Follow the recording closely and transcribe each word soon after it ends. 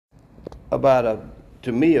about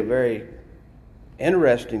to me, a very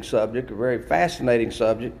interesting subject, a very fascinating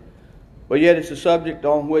subject, but yet it's a subject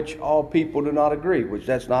on which all people do not agree, which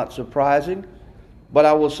that's not surprising. But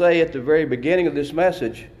I will say at the very beginning of this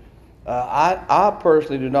message, I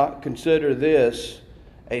personally do not consider this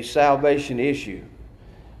a salvation issue.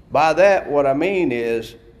 By that, what I mean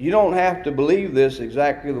is, you don't have to believe this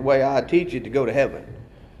exactly the way I teach it to go to heaven.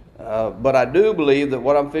 But I do believe that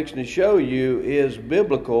what I'm fixing to show you is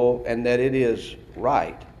biblical and that it is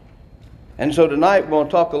right. And so tonight we're going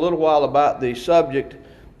to talk a little while about the subject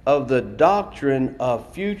of the doctrine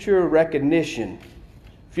of future recognition.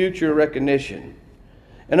 Future recognition.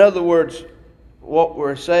 In other words, what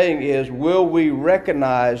we're saying is, will we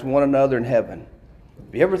recognize one another in heaven?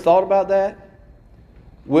 Have you ever thought about that?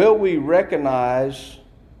 Will we recognize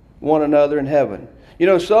one another in heaven? You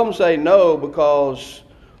know, some say no because,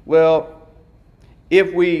 well,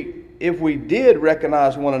 if we did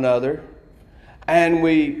recognize one another and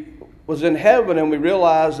we was in heaven and we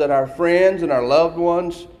realized that our friends and our loved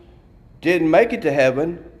ones didn't make it to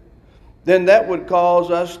heaven, then that would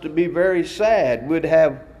cause us to be very sad. We'd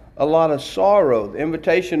have a lot of sorrow. The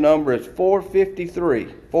invitation number is 453.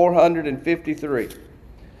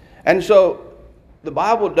 And so the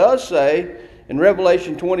Bible does say in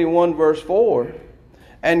Revelation 21 verse 4,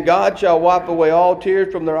 "And God shall wipe away all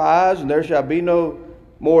tears from their eyes, and there shall be no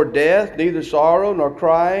more death, neither sorrow nor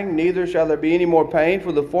crying, neither shall there be any more pain,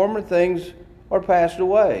 for the former things are passed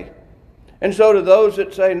away." And so to those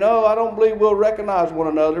that say, no, I don't believe we'll recognize one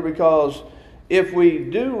another, because if we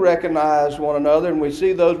do recognize one another and we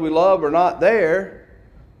see those we love are not there,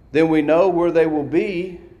 then we know where they will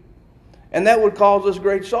be, and that would cause us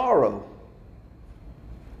great sorrow.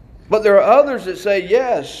 But there are others that say,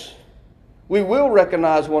 yes, we will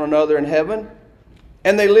recognize one another in heaven,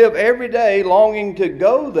 and they live every day longing to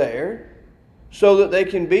go there so that they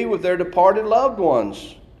can be with their departed loved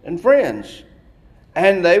ones and friends.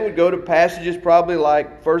 And they would go to passages probably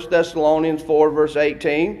like 1 Thessalonians 4 verse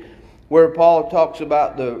 18, where Paul talks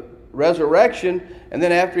about the resurrection, and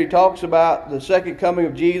then after he talks about the second coming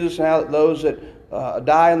of Jesus and how those that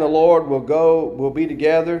die in the Lord will be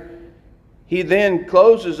together, he then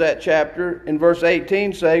closes that chapter in verse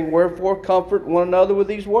 18 saying, "Wherefore comfort one another with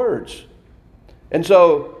these words." And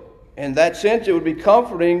so, in that sense, it would be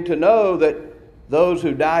comforting to know that those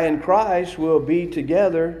who die in Christ will be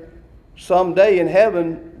together someday in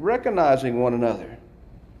heaven, recognizing one another.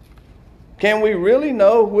 Can we really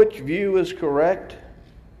know which view is correct?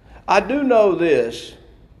 I do know this,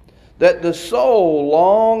 that the soul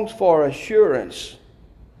longs for assurance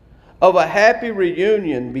of a happy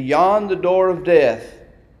reunion beyond the door of death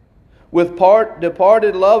with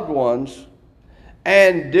departed loved ones,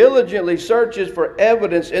 and diligently searches for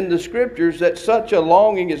evidence in the Scriptures that such a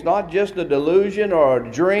longing is not just a delusion or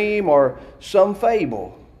a dream or some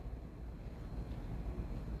fable.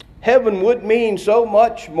 Heaven would mean so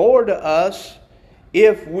much more to us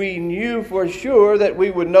if we knew for sure that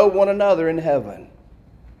we would know one another in heaven.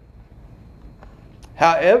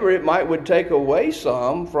 However, it would take away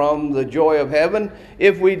some from the joy of heaven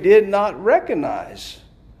if we did not recognize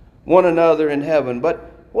one another in heaven.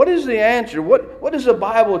 But what is the answer? What does the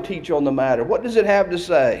Bible teach on the matter? What does it have to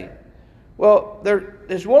say? Well,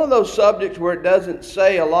 there's one of those subjects where it doesn't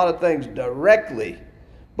say a lot of things directly,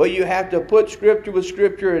 but you have to put Scripture with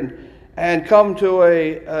Scripture and come to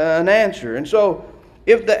an answer. And so,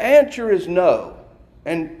 if the answer is no,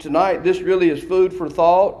 and tonight this really is food for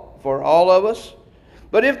thought for all of us,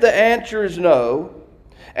 but if the answer is no,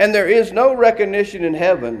 and there is no recognition in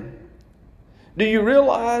heaven, do you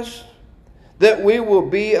realize that we will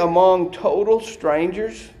be among total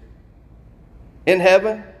strangers in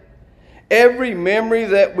heaven? Every memory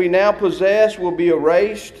that we now possess will be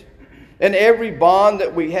erased, and every bond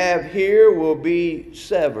that we have here will be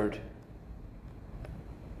severed.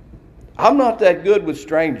 I'm not that good with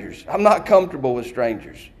strangers. I'm not comfortable with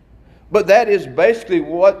strangers. But that is basically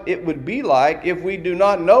what it would be like if we do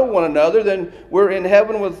not know one another, then we're in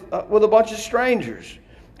heaven with a bunch of strangers.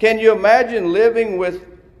 Can you imagine living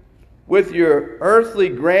with your earthly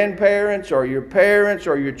grandparents or your parents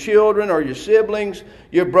or your children or your siblings,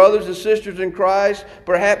 your brothers and sisters in Christ,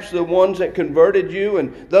 perhaps the ones that converted you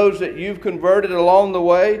and those that you've converted along the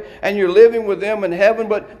way, and you're living with them in heaven,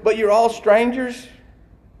 but you're all strangers?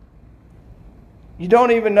 You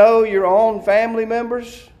don't even know your own family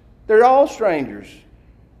members? They're all strangers.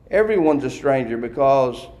 Everyone's a stranger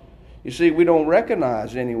because, you see, we don't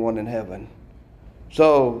recognize anyone in heaven.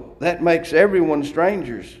 So that makes everyone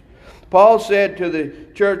strangers. Paul said to the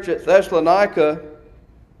church at Thessalonica,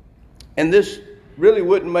 and this really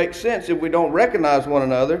wouldn't make sense if we don't recognize one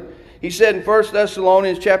another. He said in 1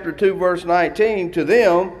 Thessalonians chapter 2, verse 19, to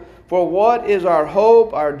them, for what is our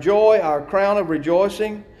hope, our joy, our crown of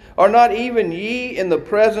rejoicing? Are not even ye in the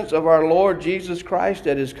presence of our Lord Jesus Christ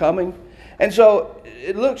at His coming? And so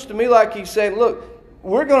it looks to me like he's saying, look,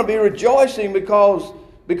 we're going to be rejoicing because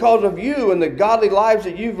of you and the godly lives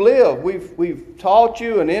that you've lived. We've taught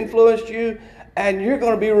you and influenced you, and you're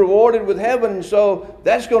going to be rewarded with heaven. And so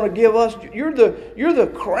that's going to give us, you're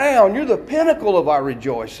the crown, you're the pinnacle of our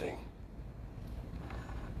rejoicing.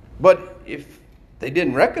 But if they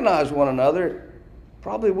didn't recognize one another, it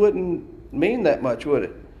probably wouldn't mean that much, would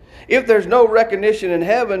it? If there's no recognition in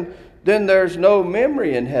heaven, then there's no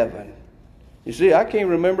memory in heaven. You see, I can't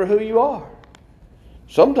remember who you are.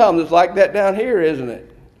 Sometimes it's like that down here, isn't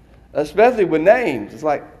it? Especially with names. It's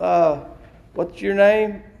like, what's your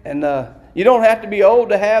name? And you don't have to be old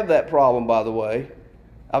to have that problem, by the way.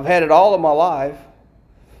 I've had it all of my life.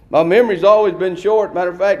 My memory's always been short.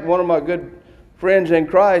 Matter of fact, one of my good friends in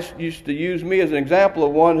Christ used to use me as an example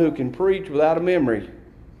of one who can preach without a memory.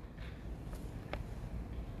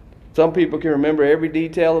 Some people can remember every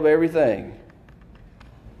detail of everything.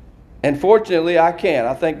 And fortunately, I can't.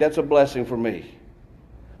 I think that's a blessing for me.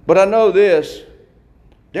 But I know this,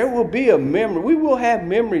 there will be a memory. We will have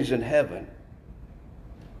memories in heaven.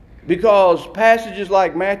 Because passages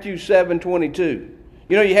like Matthew 7:22,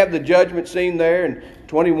 you know, you have the judgment scene there in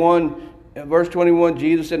verse 21,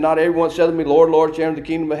 Jesus said, not everyone said to me, Lord, Lord, shall enter the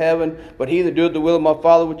kingdom of heaven, but he that doeth the will of my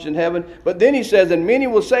Father which is in heaven. But then he says, and many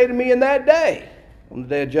will say to me in that day, on the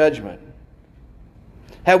day of judgment,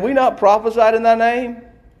 have we not prophesied in thy name?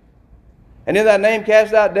 And in thy name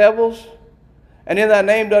cast out devils? And in thy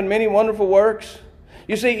name done many wonderful works?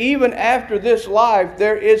 You see, even after this life,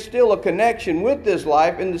 there is still a connection with this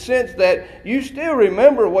life in the sense that you still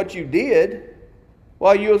remember what you did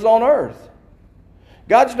while you was on earth.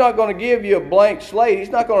 God's not going to give you a blank slate. He's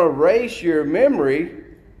not going to erase your memory.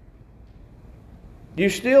 You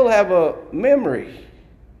still have a memory.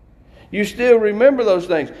 You still remember those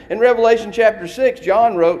things. In Revelation chapter 6,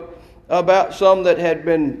 John wrote about some that had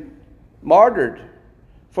been martyred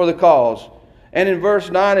for the cause. And in verse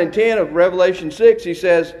 9 and 10 of Revelation 6, he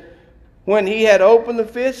says, when he had opened the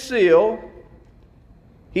fifth seal,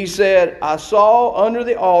 he said, I saw under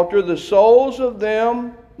the altar the souls of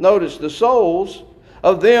them, notice, the souls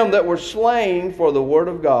of them that were slain for the word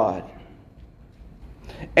of God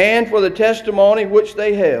and for the testimony which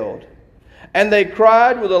they held. And they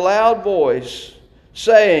cried with a loud voice,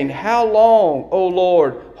 saying, how long, O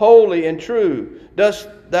Lord, holy and true, dost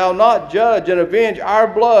thou not judge and avenge our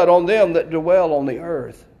blood on them that dwell on the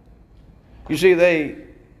earth? You see, they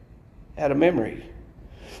had a memory.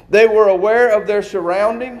 They were aware of their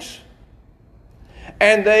surroundings,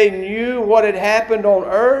 and they knew what had happened on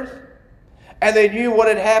earth, and they knew what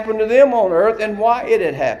had happened to them on earth and why it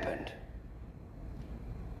had happened.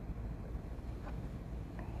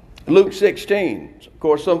 Luke 16. Of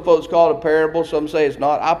course, some folks call it a parable. Some say it's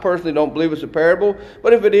not. I personally don't believe it's a parable.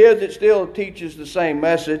 But if it is, it still teaches the same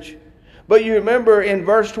message. But you remember in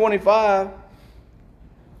verse 25,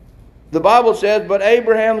 the Bible says, but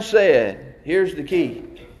Abraham said, here's the key,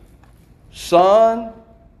 son,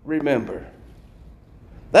 remember.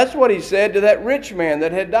 That's what he said to that rich man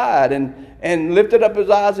that had died and lifted up his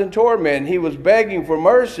eyes in torment. He was begging for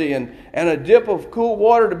mercy and a dip of cool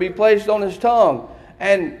water to be placed on his tongue.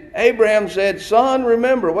 And Abraham said, son,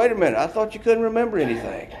 remember. Wait a minute, I thought you couldn't remember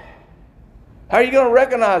anything. How are you going to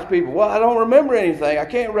recognize people? Well, I don't remember anything. I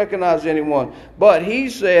can't recognize anyone. But he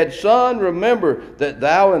said, son, remember that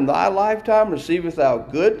thou in thy lifetime receivest thou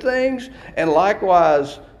good things, and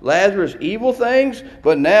likewise Lazarus evil things,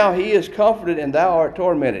 but now he is comforted and thou art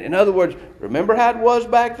tormented. In other words, remember how it was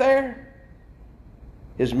back there?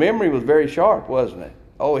 His memory was very sharp, wasn't it?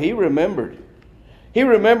 Oh, he remembered. He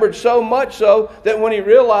remembered so much so that when he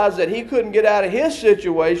realized that he couldn't get out of his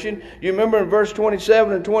situation, you remember in verse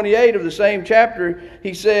 27 and 28 of the same chapter,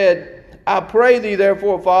 he said, I pray thee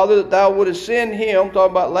therefore, Father, that thou wouldest send him,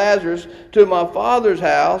 talking about Lazarus, to my father's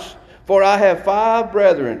house, for I have 5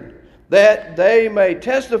 brethren, that he may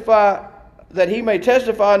testify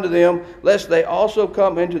unto them, lest they also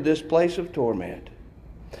come into this place of torment.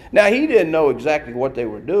 Now, he didn't know exactly what they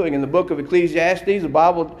were doing. In the book of Ecclesiastes, the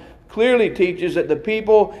Bible clearly teaches that the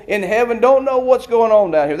people in heaven don't know what's going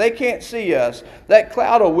on down here. They can't see us. That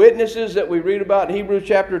cloud of witnesses that we read about in Hebrews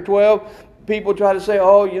chapter 12, people try to say,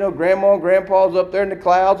 oh, you know, Grandma and Grandpa's up there in the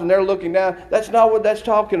clouds and they're looking down. That's not what that's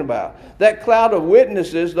talking about. That cloud of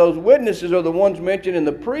witnesses, those witnesses are the ones mentioned in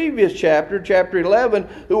the previous chapter, chapter 11,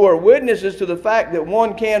 who are witnesses to the fact that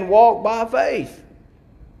one can walk by faith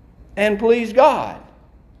and please God.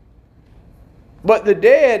 But the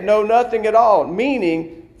dead know nothing at all,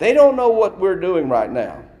 meaning They don't know what we're doing right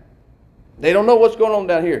now. They don't know what's going on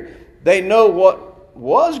down here. They know what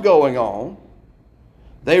was going on.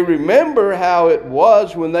 They remember how it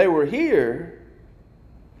was when they were here,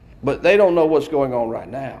 but they don't know what's going on right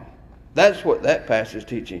now. That's what that passage is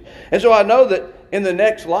teaching. And so I know that in the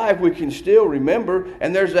next life we can still remember,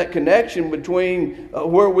 and there's that connection between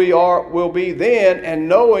where we will be then and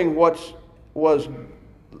knowing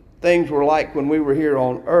things were like when we were here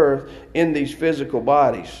on earth in these physical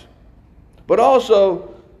bodies. But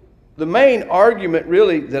also, the main argument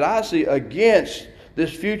really that I see against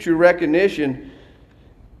this future recognition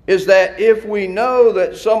is that if we know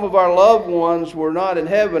that some of our loved ones were not in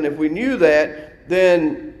heaven, if we knew that,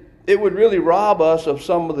 then it would really rob us of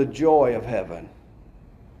some of the joy of heaven.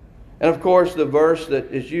 And of course, the verse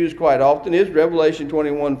that is used quite often is Revelation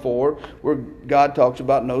 21:4, where God talks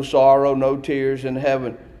about no sorrow, no tears in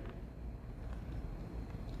heaven.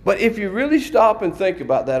 But if you really stop and think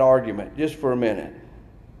about that argument just for a minute,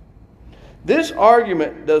 this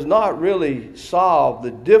argument does not really solve the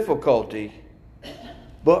difficulty,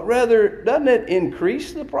 but rather, doesn't it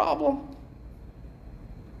increase the problem?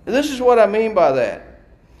 And this is what I mean by that.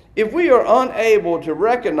 If we are unable to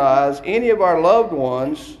recognize any of our loved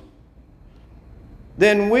ones,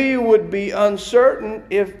 then we would be uncertain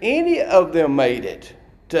if any of them made it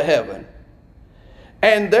to heaven.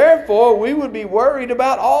 And therefore, we would be worried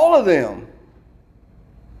about all of them.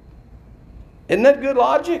 Isn't that good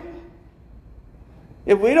logic?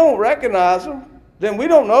 If we don't recognize them, then we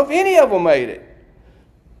don't know if any of them made it.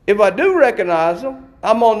 If I do recognize them,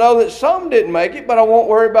 I'm going to know that some didn't make it, but I won't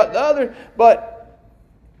worry about the others. But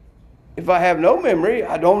if I have no memory,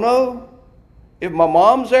 I don't know. If my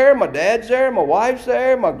mom's there, my dad's there, my wife's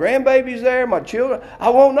there, my grandbaby's there, my children, I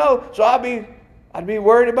won't know. So I'd be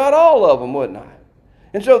worried about all of them, wouldn't I?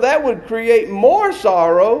 And so that would create more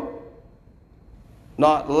sorrow,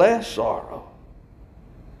 not less sorrow.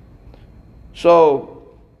 So,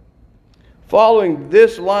 following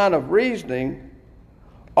this line of reasoning,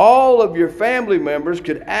 all of your family members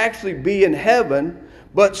could actually be in heaven,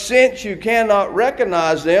 but since you cannot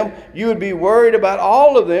recognize them, you would be worried about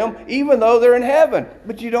all of them, even though they're in heaven,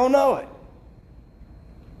 but you don't know it.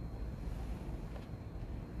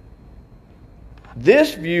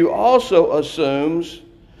 This view also assumes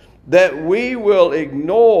that we will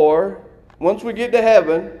ignore, once we get to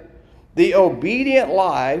heaven, the obedient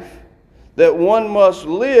life that one must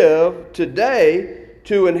live today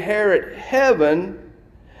to inherit heaven,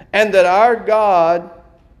 and that our God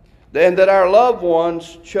and that our loved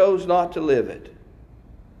ones chose not to live it.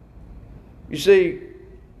 You see,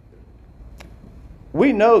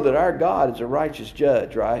 we know that our God is a righteous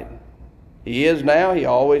judge, right? He is now, He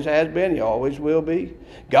always has been, He always will be.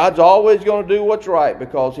 God's always going to do what's right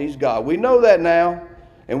because He's God. We know that now,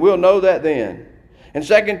 and we'll know that then. In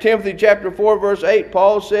 2 Timothy chapter 4, verse 8,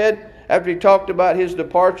 Paul said, after he talked about his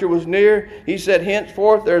departure was near, he said,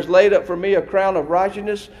 henceforth there is laid up for me a crown of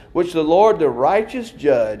righteousness, which the Lord, the righteous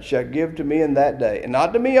judge, shall give to me in that day. And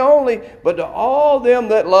not to me only, but to all them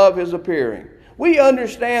that love His appearing. We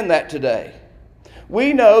understand that today.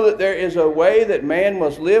 We know that there is a way that man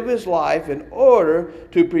must live his life in order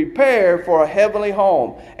to prepare for a heavenly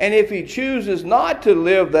home. And if he chooses not to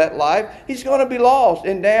live that life, he's going to be lost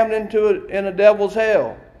and damned in a devil's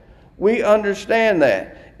hell. We understand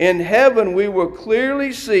that. In heaven, we will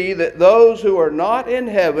clearly see that those who are not in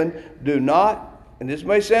heaven do not, and this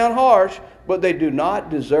may sound harsh, but they do not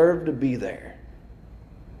deserve to be there.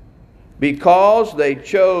 Because they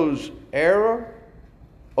chose error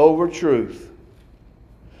over truth.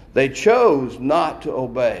 They chose not to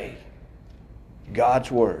obey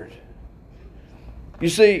God's word. You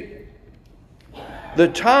see, the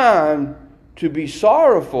time to be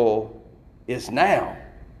sorrowful is now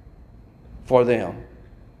for them.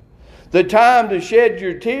 The time to shed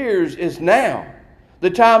your tears is now. The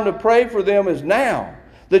time to pray for them is now.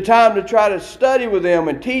 The time to try to study with them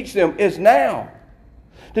and teach them is now.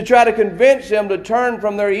 To try to convince them to turn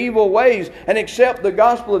from their evil ways and accept the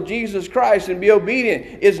gospel of Jesus Christ and be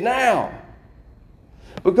obedient is now.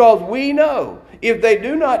 Because we know if they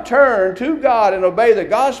do not turn to God and obey the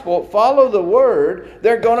gospel, follow the word,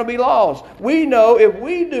 they're going to be lost. We know if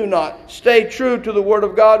we do not stay true to the word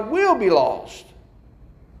of God, we'll be lost.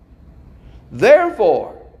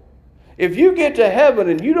 Therefore, if you get to heaven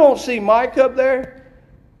and you don't see Mike up there,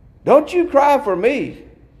 don't you cry for me.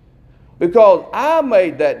 Because I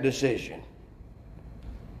made that decision.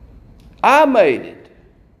 I made it.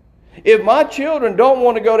 If my children don't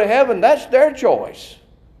want to go to heaven, that's their choice.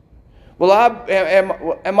 Well,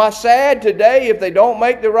 am I sad today if they don't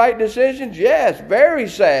make the right decisions? Yes, very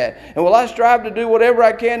sad. And will I strive to do whatever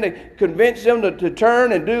I can to convince them to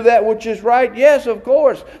turn and do that which is right? Yes, of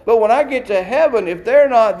course. But when I get to heaven, if they're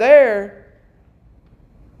not there,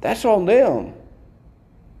 that's on them.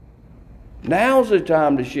 Now's the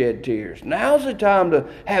time to shed tears. Now's the time to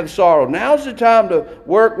have sorrow. Now's the time to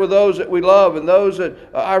work with those that we love and those that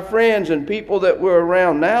our friends and people that we're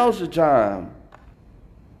around. Now's the time.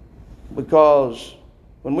 Because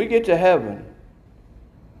when we get to heaven,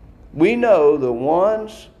 we know the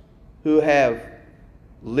ones who have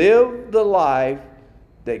lived the life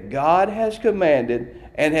that God has commanded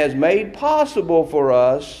and has made possible for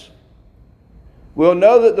us. We'll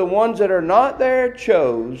know that the ones that are not there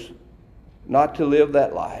chose not to live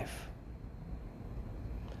that life.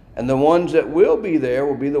 And the ones that will be there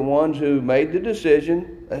will be the ones who made the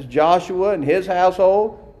decision, as Joshua and his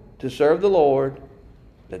household, to serve the Lord.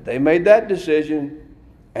 That they made that decision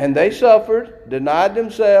and they suffered, denied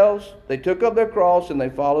themselves, they took up their cross and they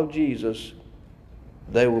followed Jesus.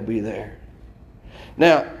 They will be there.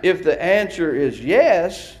 Now, if the answer is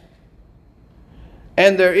yes,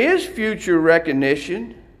 and there is future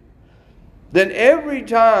recognition, then every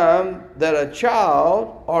time that a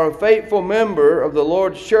child or a faithful member of the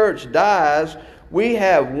Lord's church dies, we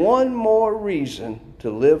have one more reason to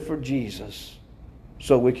live for Jesus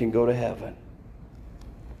so we can go to heaven.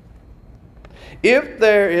 If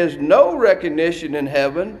there is no recognition in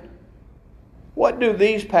heaven, what do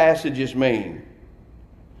these passages mean?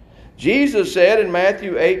 Jesus said in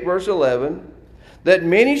Matthew 8 verse 11, that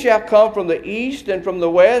many shall come from the east and from the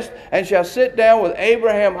west and shall sit down with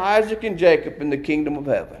Abraham, Isaac, and Jacob in the kingdom of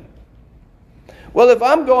heaven. Well, if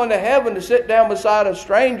I'm going to heaven to sit down beside a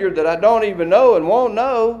stranger that I don't even know and won't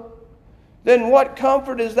know, then what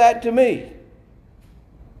comfort is that to me?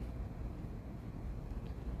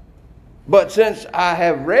 But since I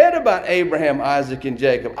have read about Abraham, Isaac, and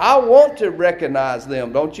Jacob, I want to recognize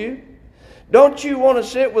them, don't you? Don't you want to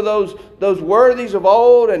sit with those worthies of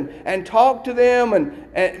old and talk to them?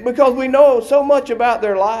 And because we know so much about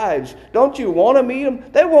their lives. Don't you want to meet them?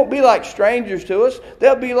 They won't be like strangers to us.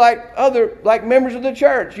 They'll be like members of the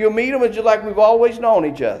church. You'll meet them, it's just like we've always known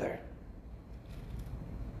each other.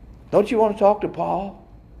 Don't you want to talk to Paul?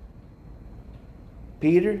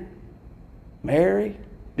 Peter? Mary?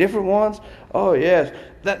 Different ones? Oh, yes.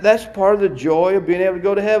 That's part of the joy of being able to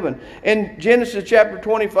go to heaven. In Genesis chapter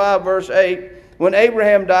 25, verse 8, when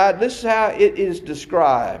Abraham died, this is how it is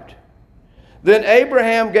described. Then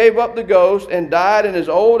Abraham gave up the ghost and died in his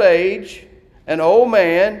old age, an old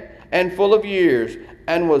man and full of years,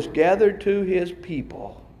 and was gathered to his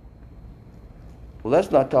people. Well, that's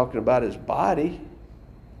not talking about his body.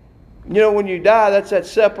 You know, when you die, that's that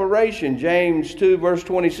separation. James 2 verse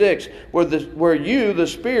 26, where the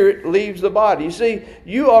spirit leaves the body. You see,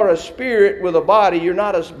 you are a spirit with a body. You're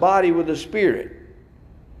not a body with a spirit.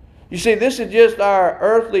 You see, this is just our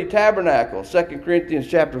earthly tabernacle, 2 Corinthians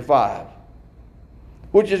chapter 5,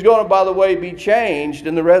 which is going to, by the way, be changed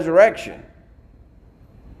in the resurrection.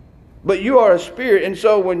 But you are a spirit, and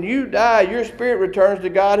so when you die, your spirit returns to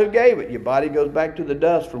God who gave it. Your body goes back to the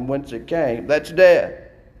dust from whence it came. That's death.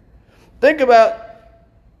 Think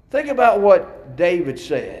about what David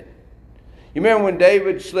said. You remember when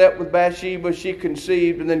David slept with Bathsheba, she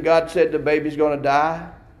conceived, and then God said the baby's going to die?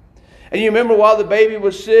 And you remember while the baby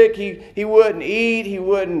was sick, he wouldn't eat, he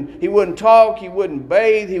wouldn't talk, he wouldn't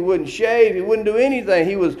bathe, he wouldn't shave, he wouldn't do anything.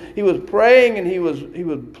 He was praying and he was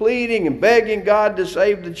pleading and begging God to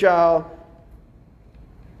save the child.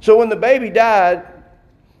 So when the baby died,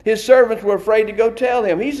 his servants were afraid to go tell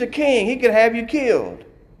him. He's a king, he can have you killed.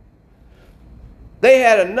 They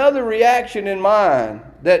had another reaction in mind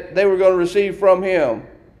that they were going to receive from him.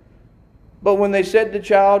 But when they said the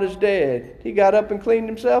child is dead, he got up and cleaned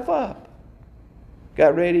himself up.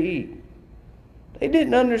 Got ready to eat. They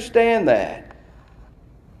didn't understand that.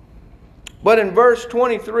 But in verse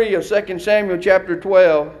 23 of 2 Samuel chapter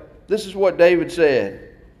 12, this is what David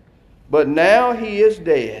said. But now he is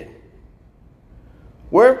dead.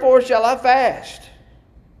 Wherefore shall I fast?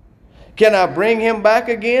 Can I bring him back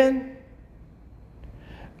again?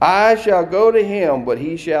 I shall go to him, but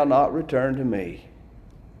he shall not return to me.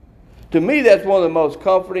 To me, that's one of the most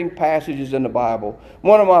comforting passages in the Bible.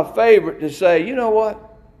 One of my favorite to say, you know what?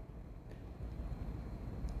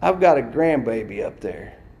 I've got a grandbaby up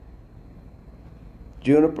there.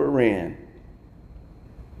 Juniper Wren.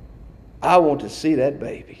 I want to see that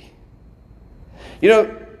baby. You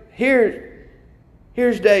know, here's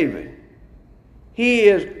David. He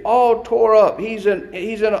is all tore up. He's in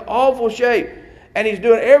awful shape. And he's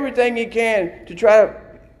doing everything he can to try to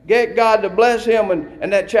get God to bless him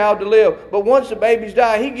and that child to live. But once the babies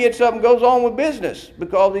die, he gets up and goes on with business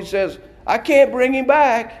because he says, I can't bring him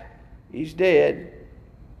back. He's dead.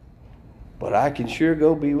 But I can sure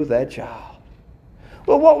go be with that child.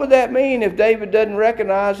 Well, what would that mean if David doesn't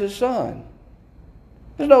recognize his son?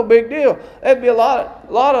 It's no big deal. There'd be a lot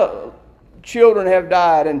of children have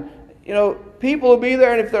died, and people will be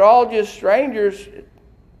there, and if they're all just strangers,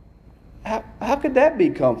 how could that be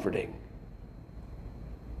comforting?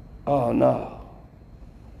 Oh no.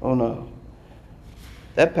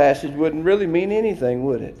 That passage wouldn't really mean anything,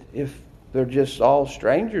 would it? If they're just all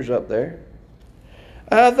strangers up there.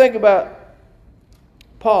 And I think about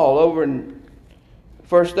Paul over in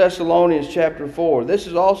 1 Thessalonians chapter 4. This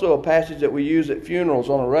is also a passage that we use at funerals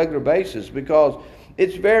on a regular basis because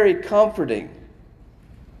it's very comforting.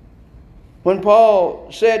 When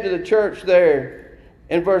Paul said to the church there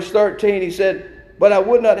in verse 13, he said, But I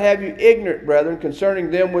would not have you ignorant, brethren,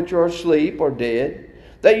 concerning them which are asleep or dead,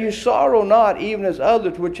 that you sorrow not even as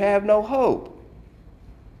others which have no hope.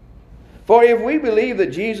 For if we believe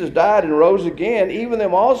that Jesus died and rose again, even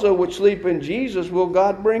them also which sleep in Jesus will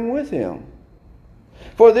God bring with him.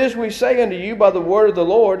 For this we say unto you by the word of the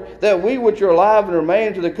Lord, that we which are alive and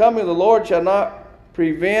remain to the coming of the Lord shall not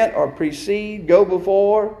prevent or precede, go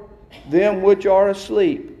before them which are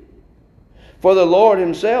asleep. For the Lord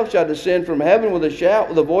himself shall descend from heaven with a shout,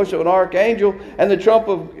 with the voice of an archangel, and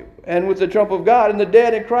with the trump of God, and the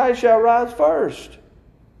dead in Christ shall rise first.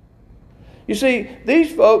 You see,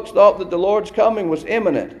 these folks thought that the Lord's coming was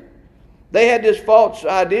imminent. They had this false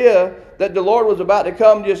idea that the Lord was about to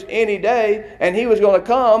come just any day, and he was going to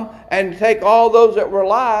come and take all those that were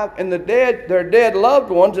alive, and their dead loved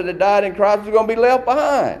ones that had died in Christ were going to be left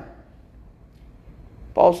behind.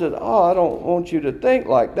 Paul said, I don't want you to think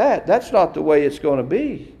like that. That's not the way it's going to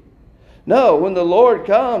be. No, when the Lord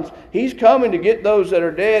comes, he's coming to get those that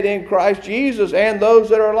are dead in Christ Jesus and those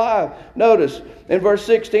that are alive. Notice, in verse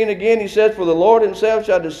 16 again, he says, For the Lord himself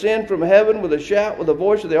shall descend from heaven with a shout, with the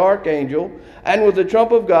voice of the archangel, and with the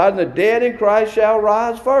trump of God, and the dead in Christ shall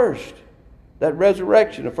rise first. That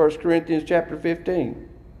resurrection of 1 Corinthians chapter 15.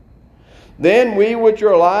 Then we which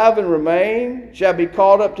are alive and remain shall be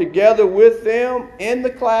caught up together with them in the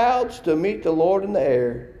clouds to meet the Lord in the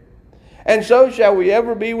air. And so shall we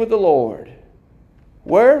ever be with the Lord.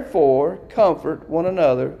 Wherefore, comfort one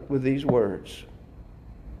another with these words.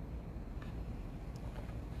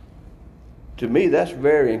 To me, that's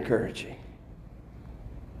very encouraging.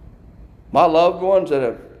 My loved ones that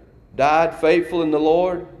have died faithful in the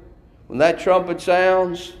Lord, when that trumpet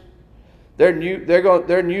sounds, their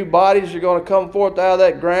new bodies are going to come forth out of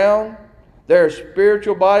that ground. Their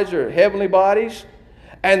spiritual bodies, their heavenly bodies,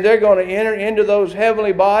 and they're going to enter into those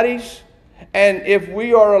heavenly bodies. And if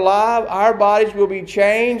we are alive, our bodies will be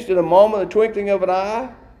changed in a moment, the twinkling of an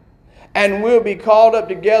eye, and we'll be called up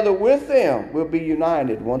together with them. We'll be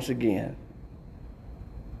united once again.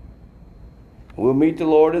 We'll meet the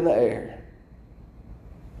Lord in the air,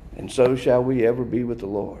 and so shall we ever be with the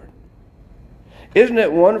Lord. Isn't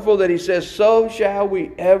it wonderful that he says, so shall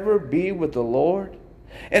we ever be with the Lord?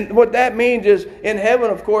 And what that means is, in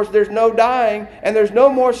heaven, of course, there's no dying and there's no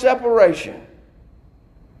more separation.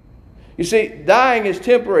 You see, dying is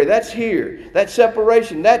temporary. That's here. That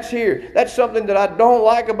separation, that's here. That's something that I don't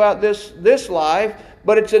like about this life,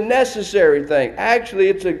 but it's a necessary thing. Actually,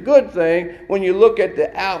 it's a good thing when you look at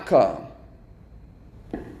the outcome.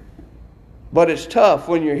 But it's tough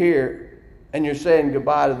when you're here and you're saying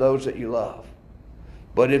goodbye to those that you love.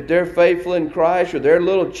 But if they're faithful in Christ or they're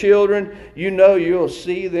little children, you know you'll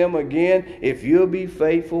see them again if you'll be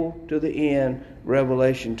faithful to the end.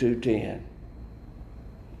 Revelation 2:10.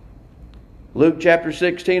 Luke chapter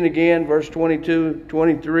 16 again, verse 22,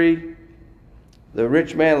 23. The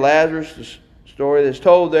rich man Lazarus, the story that's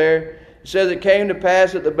told there, it says, It came to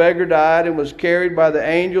pass that the beggar died and was carried by the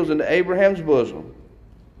angels into Abraham's bosom.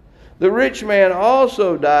 The rich man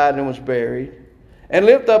also died and was buried, and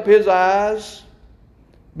lifted up his eyes,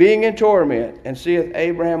 being in torment, and seeth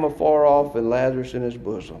Abraham afar off and Lazarus in his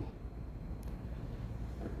bosom.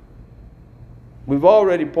 We've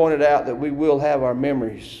already pointed out that we will have our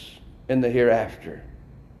memories in the hereafter.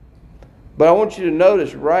 But I want you to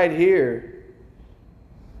notice right here,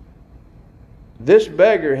 this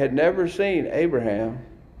beggar had never seen Abraham,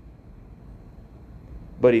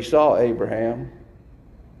 but he saw Abraham,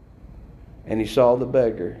 and he saw the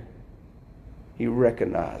beggar. He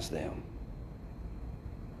recognized them.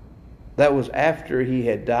 That was after he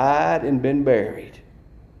had died and been buried.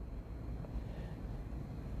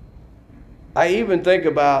 I even think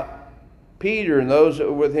about Peter and those that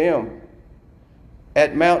were with him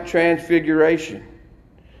at Mount Transfiguration.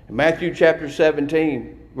 In Matthew chapter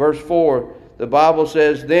 17, verse 4, the Bible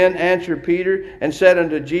says, Then answered Peter and said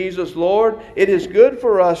unto Jesus, Lord, it is good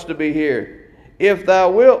for us to be here. If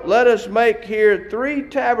thou wilt, let us make here 3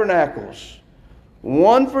 tabernacles,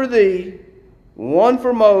 one for thee, one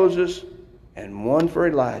for Moses, and one for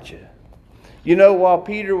Elijah. You know, while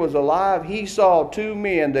Peter was alive, he saw 2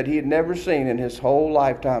 men that he had never seen in his whole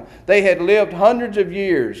lifetime. They had lived hundreds of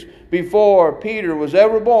years before Peter was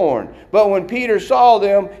ever born. But when Peter saw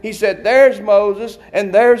them, he said, there's Moses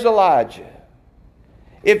and there's Elijah.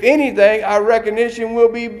 If anything, our recognition will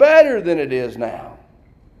be better than it is now.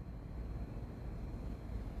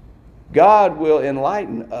 God will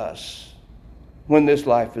enlighten us when this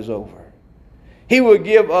life is over. He will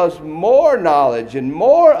give us more knowledge and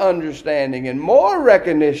more understanding and more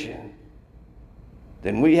recognition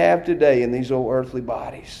than we have today in these old earthly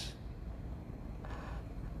bodies.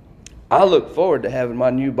 I look forward to having my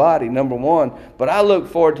new body, number one, but I look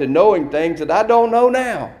forward to knowing things that I don't know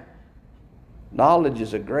now. Knowledge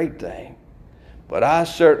is a great thing, but I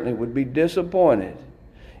certainly would be disappointed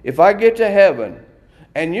if I get to heaven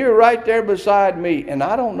and you're right there beside me and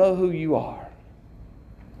I don't know who you are.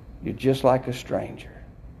 You're just like a stranger.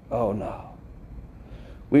 Oh, no.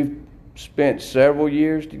 We've spent several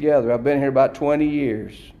years together. I've been here about 20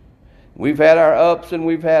 years. We've had our ups and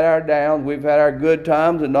we've had our downs. We've had our good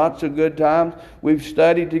times and not so good times. We've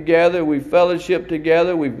studied together. We've fellowshiped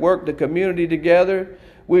together. We've worked the community together.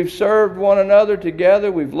 We've served one another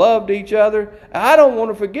together. We've loved each other. I don't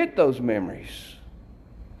want to forget those memories.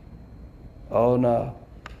 Oh, no.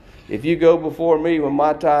 If you go before me when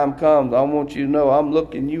my time comes, I want you to know I'm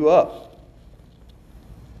looking you up.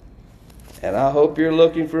 And I hope you're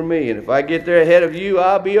looking for me. And if I get there ahead of you,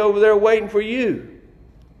 I'll be over there waiting for you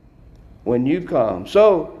when you come.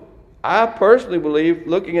 So I personally believe,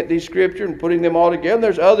 looking at these scriptures and putting them all together,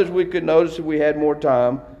 there's others we could notice if we had more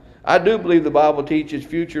time. I do believe the Bible teaches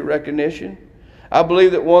future recognition. I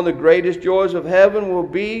believe that one of the greatest joys of heaven will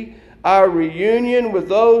be our reunion with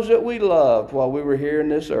those that we loved while we were here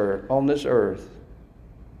on this earth.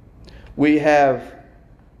 We have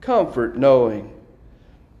comfort knowing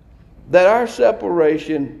that our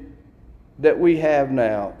separation that we have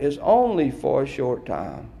now is only for a short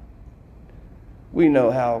time. We know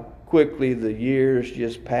how quickly the years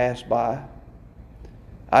just pass by.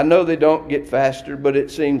 I know they don't get faster, but it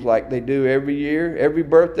seems like they do every year. Every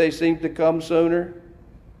birthday seems to come sooner.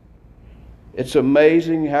 It's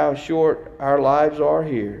amazing how short our lives are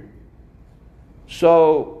here.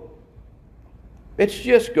 So, it's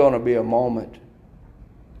just going to be a moment.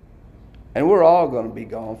 And we're all going to be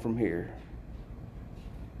gone from here.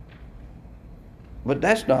 But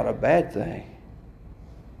that's not a bad thing.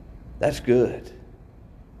 That's good.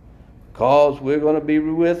 Because we're going to be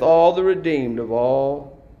with all the redeemed of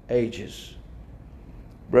all ages.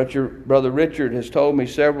 Brother Richard has told me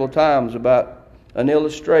several times about an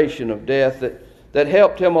illustration of death that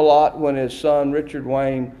helped him a lot when his son Richard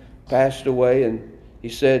Wayne passed away. And he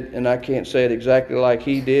said, and I can't say it exactly like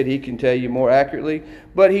he did, he can tell you more accurately,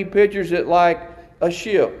 but he pictures it like a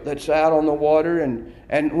ship that's out on the water,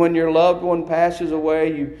 and when your loved one passes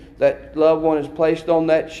away, that loved one is placed on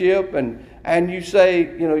that ship, and you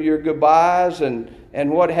say, your goodbyes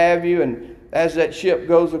and what have you, and as that ship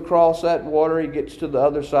goes across that water, he gets to the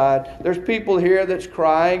other side. There's people here that's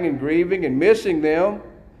crying and grieving and missing them.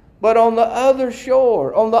 But on the other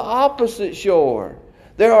shore, on the opposite shore,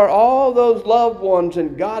 there are all those loved ones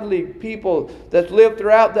and godly people that live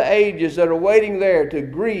throughout the ages that are waiting there to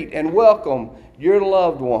greet and welcome your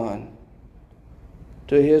loved one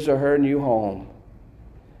to his or her new home.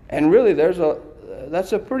 And really,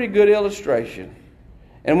 that's a pretty good illustration.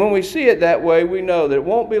 And when we see it that way, we know that it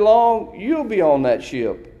won't be long, you'll be on that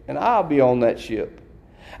ship, and I'll be on that ship.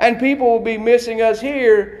 And people will be missing us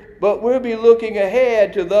here, but we'll be looking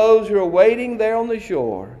ahead to those who are waiting there on the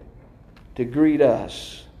shore to greet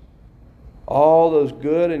us. All those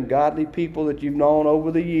good and godly people that you've known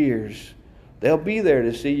over the years, they'll be there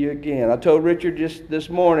to see you again. I told Richard just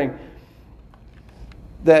this morning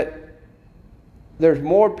that there's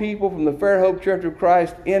more people from the Fairhope Church of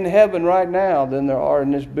Christ in heaven right now than there are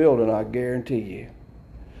in this building, I guarantee you.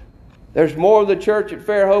 There's more of the church at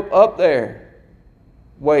Fairhope up there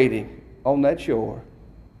waiting on that shore.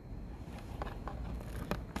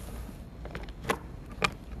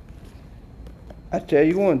 I tell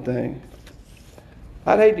you one thing.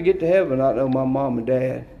 I'd hate to get to heaven and not know my mom and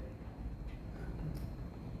dad,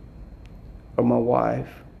 or my wife,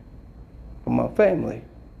 or my family,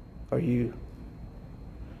 or you.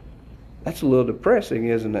 That's a little depressing,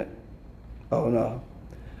 isn't it? Oh, no.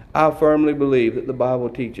 I firmly believe that the Bible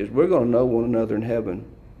teaches we're going to know one another in heaven.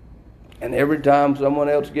 And every time someone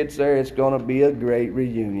else gets there, it's going to be a great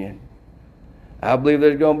reunion. I believe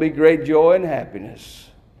there's going to be great joy and happiness.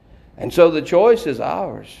 And so the choice is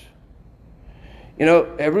ours. You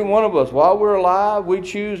know, every one of us, while we're alive, we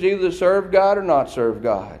choose either to serve God or not serve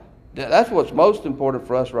God. That's what's most important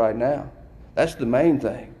for us right now. That's the main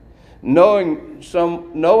thing. Knowing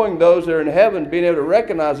those that are in heaven, being able to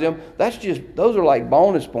recognize them, those are like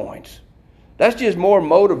bonus points. That's just more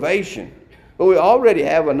motivation. But we already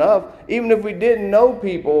have enough. Even if we didn't know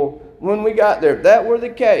people when we got there, if that were the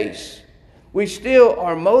case, we still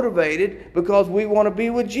are motivated because we want to be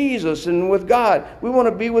with Jesus and with God. We want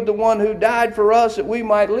to be with the one who died for us that we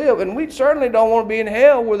might live. And we certainly don't want to be in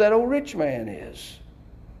hell where that old rich man is.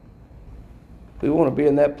 We want to be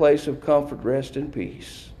in that place of comfort, rest, and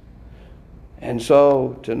peace. And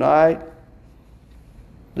so tonight,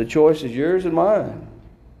 the choice is yours and mine.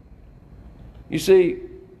 You see,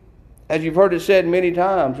 as you've heard it said many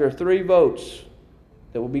times, there are 3 votes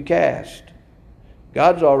that will be cast.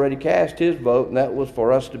 God's already cast his vote, and that was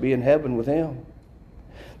for us to be in heaven with him.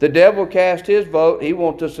 The devil cast his vote. He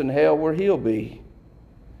wants us in hell where he'll be.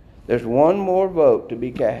 There's one more vote to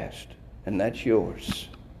be cast, and that's yours.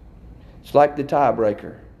 It's like the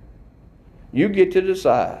tiebreaker. You get to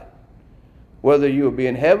decide whether you will be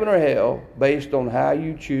in heaven or hell based on how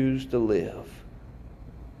you choose to live.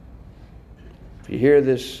 If you're here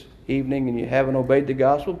this evening and you haven't obeyed the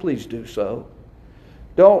gospel, please do so.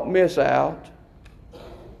 Don't miss out.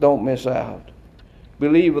 Don't miss out.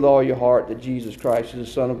 Believe with all your heart that Jesus Christ is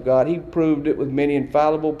the Son of God. He proved it with many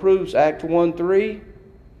infallible proofs. Acts 1:3.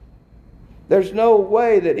 There's no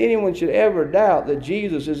way that anyone should ever doubt that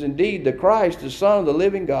Jesus is indeed the Christ, the Son of the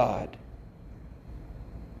living God.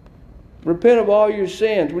 Repent of all your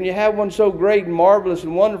sins. When you have one so great and marvelous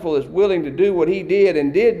and wonderful that's willing to do what he did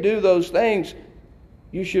and did do those things,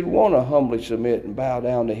 you should want to humbly submit and bow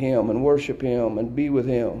down to him and worship him and be with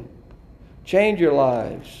him. Change your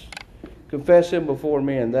lives. Confess him before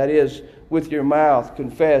men. That is, with your mouth,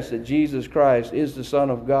 confess that Jesus Christ is the Son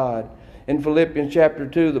of God. In Philippians chapter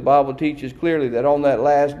 2, the Bible teaches clearly that on that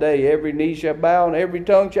last day, every knee shall bow and every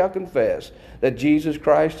tongue shall confess that Jesus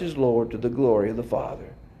Christ is Lord, to the glory of the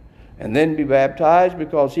Father. And then be baptized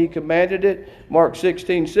because he commanded it. Mark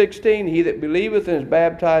 16:16, he that believeth and is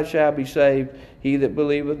baptized shall be saved. He that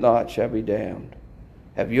believeth not shall be damned.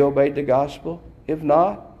 Have you obeyed the gospel? If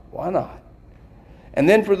not, why not? And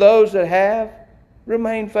then for those that have,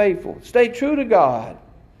 remain faithful. Stay true to God.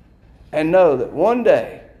 And know that one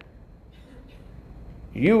day,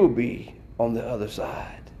 you will be on the other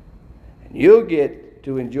side. And you'll get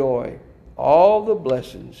to enjoy all the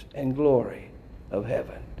blessings and glory of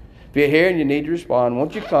heaven. If you're here and you need to respond,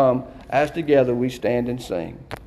 won't you come as together we stand and sing.